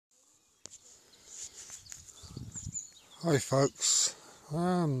Hi folks,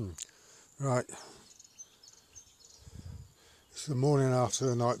 right, it's the morning after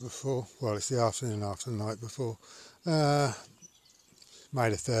the night before, well it's the afternoon after the night before,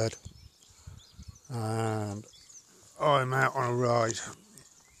 May the 3rd, and I'm out on a ride,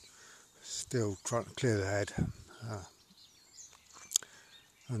 still trying to clear the head,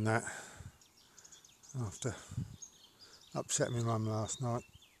 and that, after upsetting my mum last night,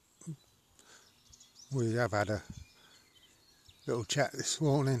 we have had a little chat this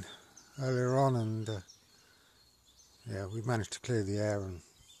morning, earlier on, and we managed to clear the air and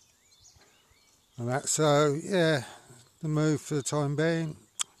that, so yeah, the move for the time being,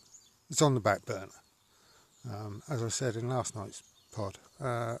 it's on the back burner. As I said in last night's pod,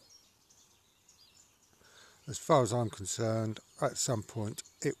 as far as I'm concerned, at some point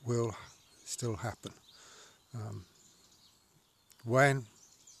it will still happen. When?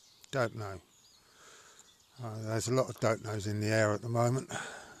 Don't know. There's a lot of don't knows in the air at the moment.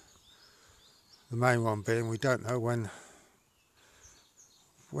 The main one being we don't know when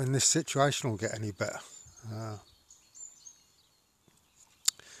this situation will get any better.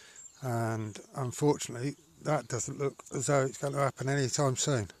 And unfortunately, that doesn't look as though it's going to happen anytime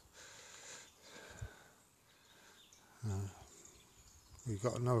soon. We've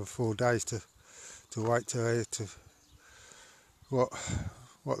got another 4 days to wait to hear to what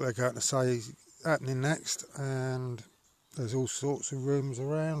they're going to say is happening next, and there's all sorts of rumours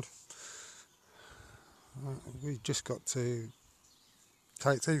around. We've just got to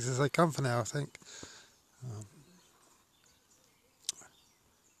take things as they come for now, I think.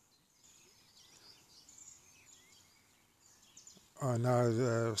 I know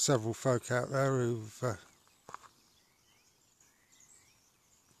there are several folk out there who've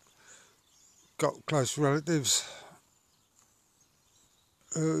got close relatives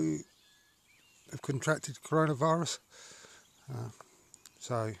who have contracted coronavirus.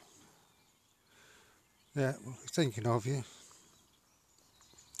 So, yeah, we're thinking of you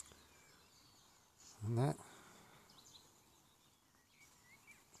and that.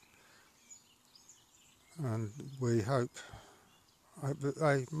 And we hope that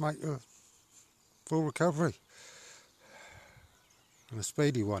they make a full recovery and a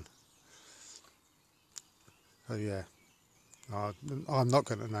speedy one. So yeah, I'm not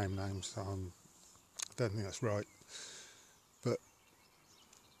going to name names. I don't think that's right. But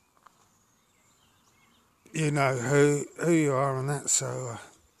you know who you are and that. So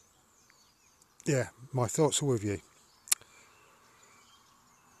yeah, my thoughts are with you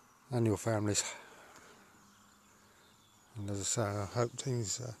and your families. And as I say, I hope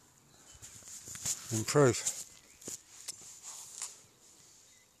things improve.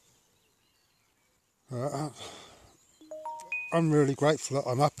 I'm really grateful that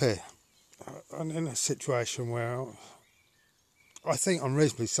I'm up here. I'm in a situation where I think I'm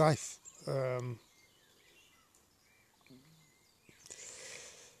reasonably safe.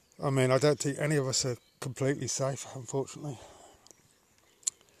 I mean, I don't think any of us are completely safe, unfortunately.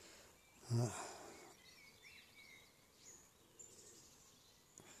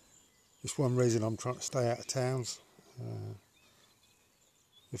 It's one reason I'm trying to stay out of towns.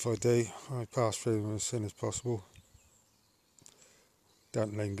 If I do, I pass through them as soon as possible.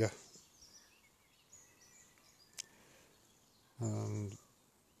 Don't linger. And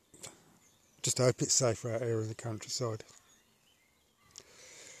just hope it's safer out here in the countryside.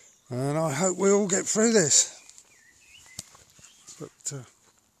 And I hope we all get through this. But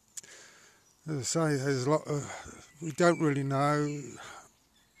as I say, there's a lot of... We don't really know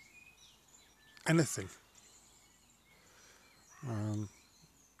anything.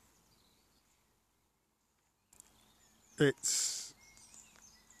 It's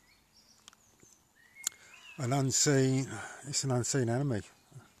an unseen enemy,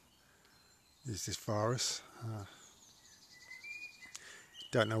 is this virus.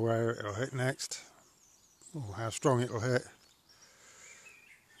 Don't know where it'll hit next or how strong it'll hit.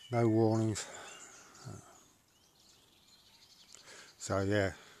 No warnings. So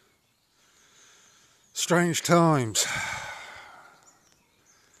yeah, strange times.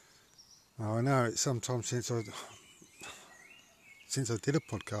 Now, I know it's sometime since I did a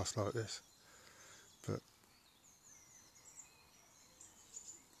podcast like this, but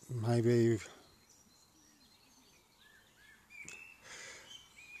maybe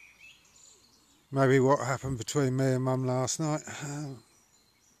what happened between me and Mum last night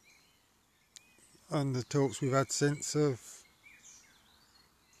and the talks we've had since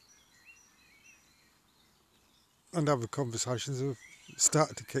and other conversations have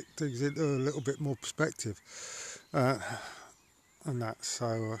started to kick things into a little bit more perspective and that.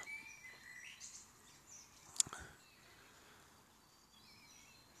 So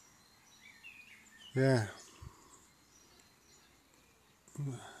yeah,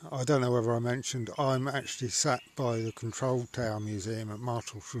 I don't know whether I mentioned I'm actually sat by the Control Tower Museum at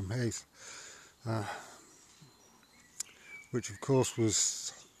Martlesham Heath, which of course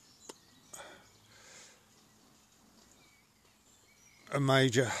was a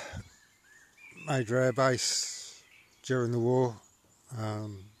major air base during the war,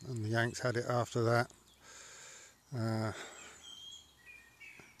 and the Yanks had it after that.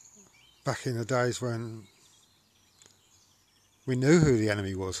 Back in the days when we knew who the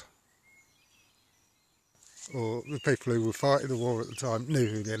enemy was, or the people who were fighting the war at the time knew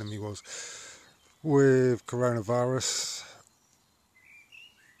who the enemy was. With coronavirus,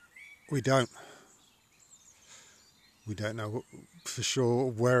 we don't. We don't know for sure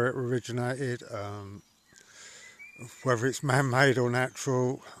where it originated, whether it's man-made or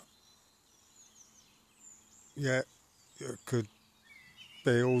natural. Yeah, it could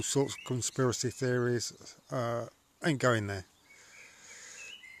be all sorts of conspiracy theories. Ain't going there.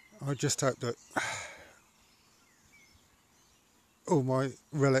 I just hope that all my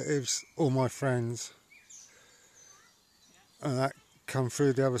relatives, all my friends, and that come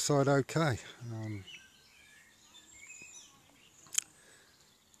through the other side okay.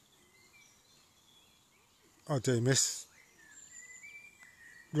 I do miss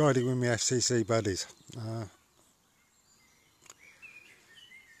riding with my FCC buddies.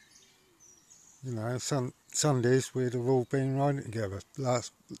 You know, Sundays we'd have all been riding together.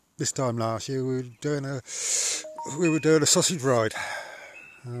 This time last year we were doing a sausage ride.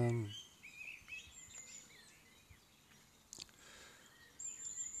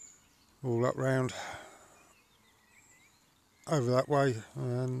 All up round over that way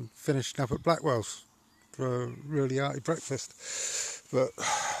and finishing up at Blackwell's for a really hearty breakfast. But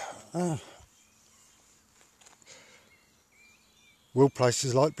will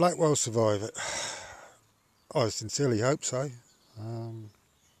places like Blackwell survive it? I sincerely hope so.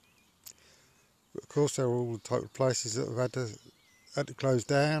 But of course they're all the type of places that have had to close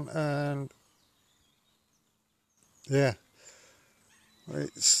down, and yeah,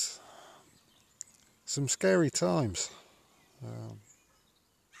 it's some scary times.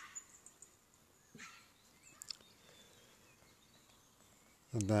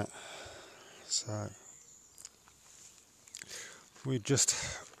 And that, so we just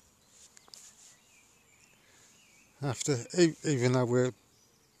have to, even though we're,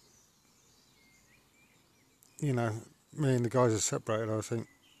 you know, me and the guys are separated, I think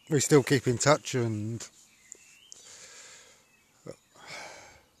we still keep in touch, and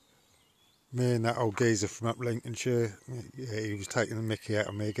me and that old geezer from up Lincolnshire, yeah, he was taking the mickey out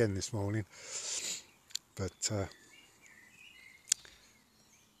of me again this morning, but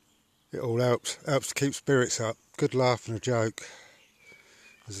it all helps to keep spirits up. Good laugh and a joke.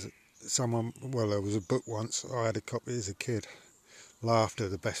 There was a book once, I had a copy as a kid, Laughter,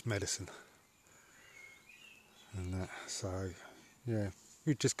 the Best Medicine, and that, so yeah,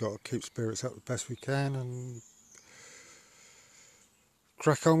 we've just got to keep spirits up the best we can and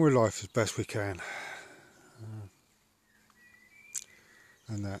crack on with life as best we can.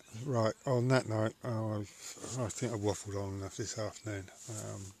 And that, right, on that note, I think I've waffled on enough this afternoon.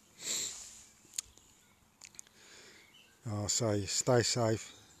 I'll say stay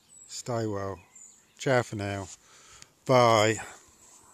safe, stay well, ciao for now, bye.